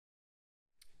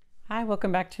Hi,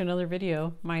 welcome back to another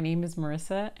video. My name is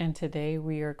Marissa and today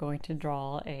we are going to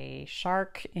draw a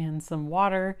shark in some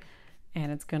water and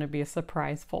it's going to be a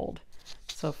surprise fold.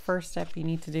 So first step you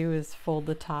need to do is fold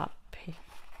the top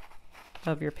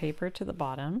of your paper to the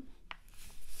bottom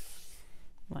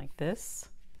like this.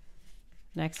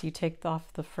 Next you take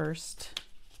off the first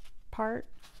part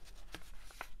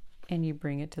and you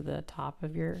bring it to the top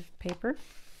of your paper.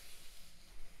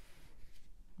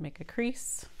 Make a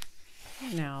crease.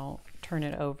 Now turn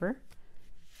it over.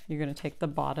 You're going to take the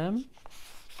bottom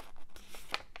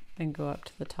and go up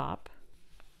to the top.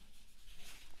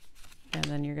 And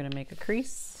then you're going to make a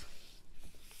crease.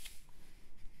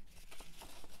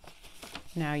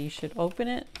 Now you should open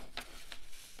it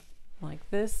like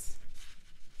this.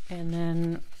 And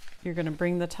then you're going to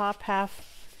bring the top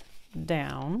half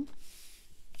down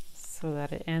so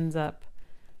that it ends up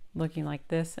looking like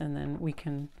this, and then we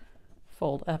can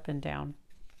fold up and down.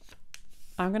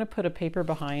 I'm going to put a paper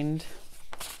behind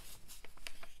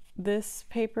this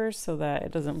paper so that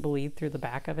it doesn't bleed through the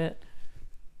back of it.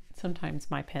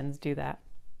 Sometimes my pens do that.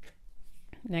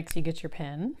 Next you get your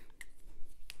pen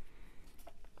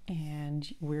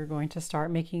and we're going to start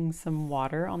making some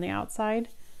water on the outside.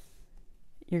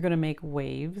 You're going to make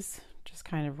waves, just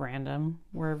kind of random,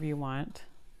 wherever you want.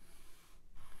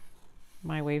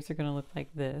 My waves are going to look like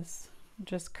this,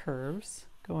 just curves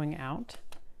going out.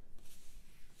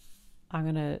 I'm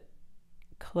going to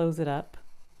close it up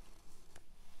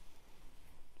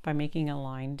by making a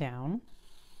line down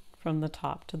from the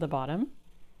top to the bottom.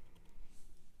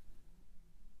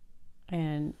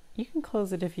 And you can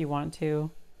close it if you want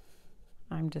to.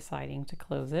 I'm deciding to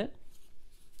close it.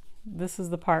 This is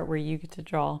the part where you get to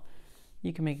draw.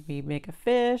 You can make a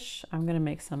fish. I'm going to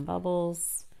make some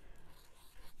bubbles.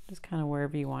 Just kind of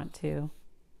wherever you want to.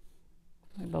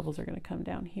 My bubbles are going to come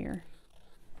down here.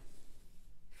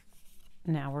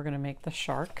 Now we're going to make the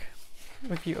shark.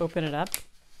 If you open it up,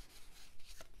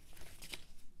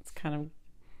 it's kind of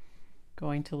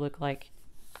going to look like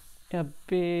a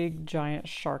big giant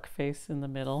shark face in the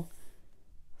middle.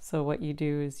 So what you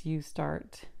do is you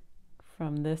start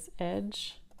from this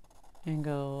edge and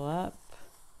go up,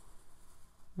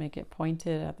 make it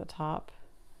pointed at the top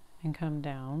and come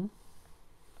down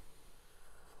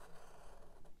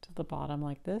to the bottom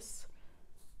like this.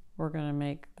 We're going to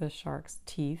make the shark's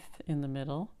teeth in the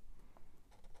middle.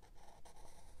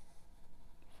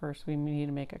 First we need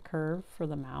to make a curve for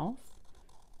the mouth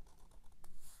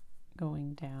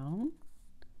going down,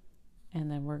 and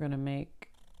then we're going to make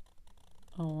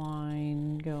a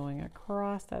line going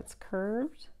across that's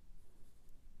curved.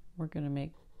 We're going to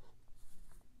make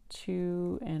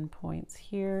two endpoints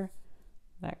here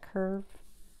that curve.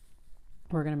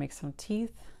 We're going to make some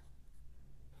teeth.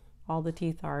 All the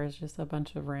teeth are is just a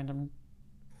bunch of random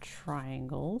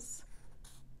triangles.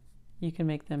 You can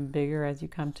make them bigger as you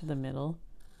come to the middle,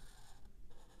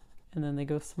 and then they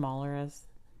go smaller as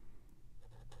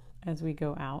we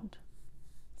go out.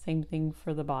 Same thing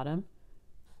for the bottom,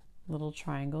 little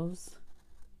triangles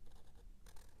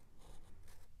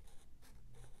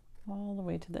all the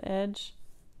way to the edge.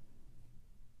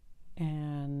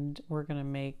 And we're going to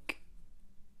make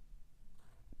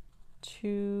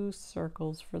two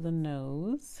circles for the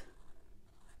nose.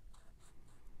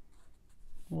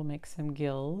 We'll make some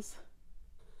gills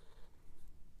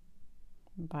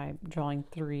by drawing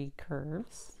 3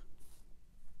 curves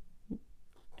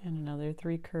and another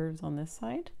 3 curves on this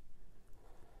side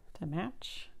to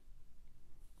match.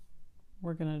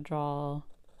 We're going to draw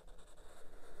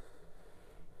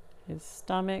his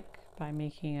stomach by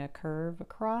making a curve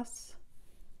across.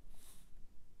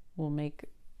 We'll make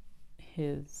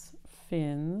his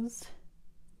fins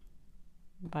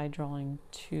by drawing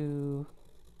 2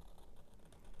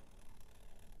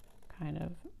 kind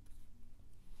of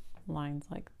lines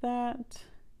like that,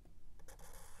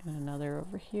 and another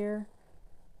over here.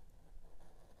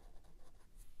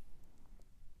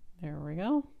 There we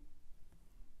go.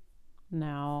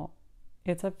 Now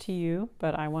it's up to you,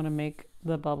 but I want to make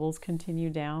the bubbles continue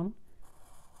down,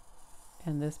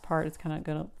 and this part is kind of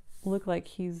going to look like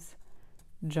he's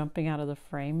jumping out of the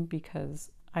frame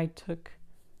because I took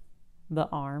the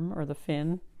arm or the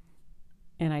fin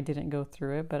and I didn't go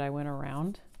through it, but I went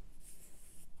around.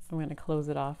 I'm going to close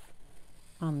it off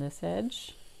on this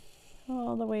edge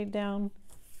all the way down.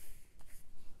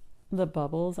 The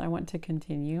bubbles I want to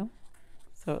continue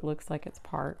so it looks like it's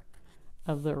part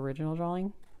of the original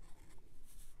drawing.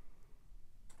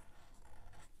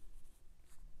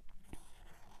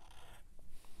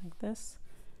 Like this.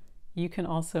 You can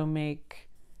also make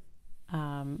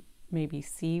maybe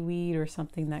seaweed or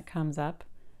something that comes up.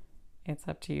 It's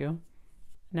up to you.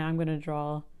 Now I'm going to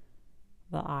draw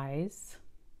the eyes.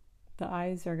 The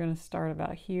eyes are going to start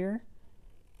about here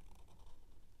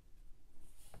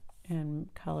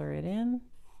and color it in.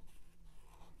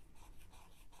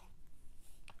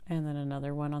 And then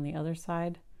another one on the other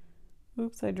side.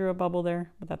 Oops, I drew a bubble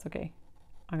there, but that's okay.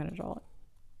 I'm going to draw it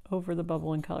over the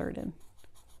bubble and color it in.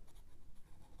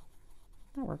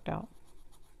 That worked out.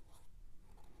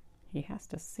 He has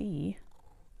to see.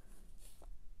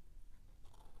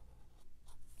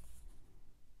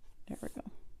 There we go.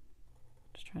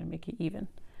 Just trying to make it even.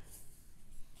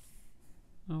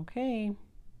 Okay,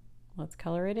 let's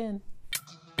color it in.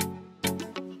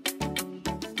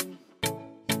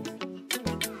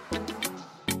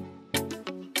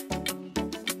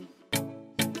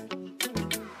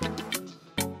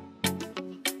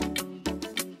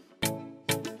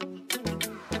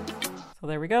 So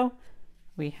there we go.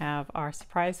 We have our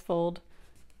surprise fold.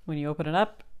 When you open it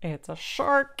up, it's a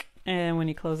shark. And when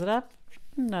you close it up,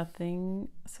 nothing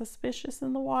suspicious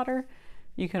in the water.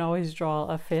 You can always draw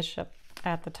a fish up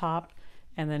at the top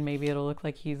and then maybe it'll look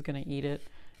like he's gonna eat it.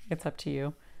 It's up to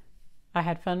you. I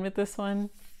had fun with this one.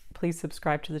 Please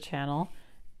subscribe to the channel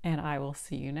and I will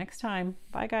see you next time.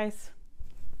 Bye guys.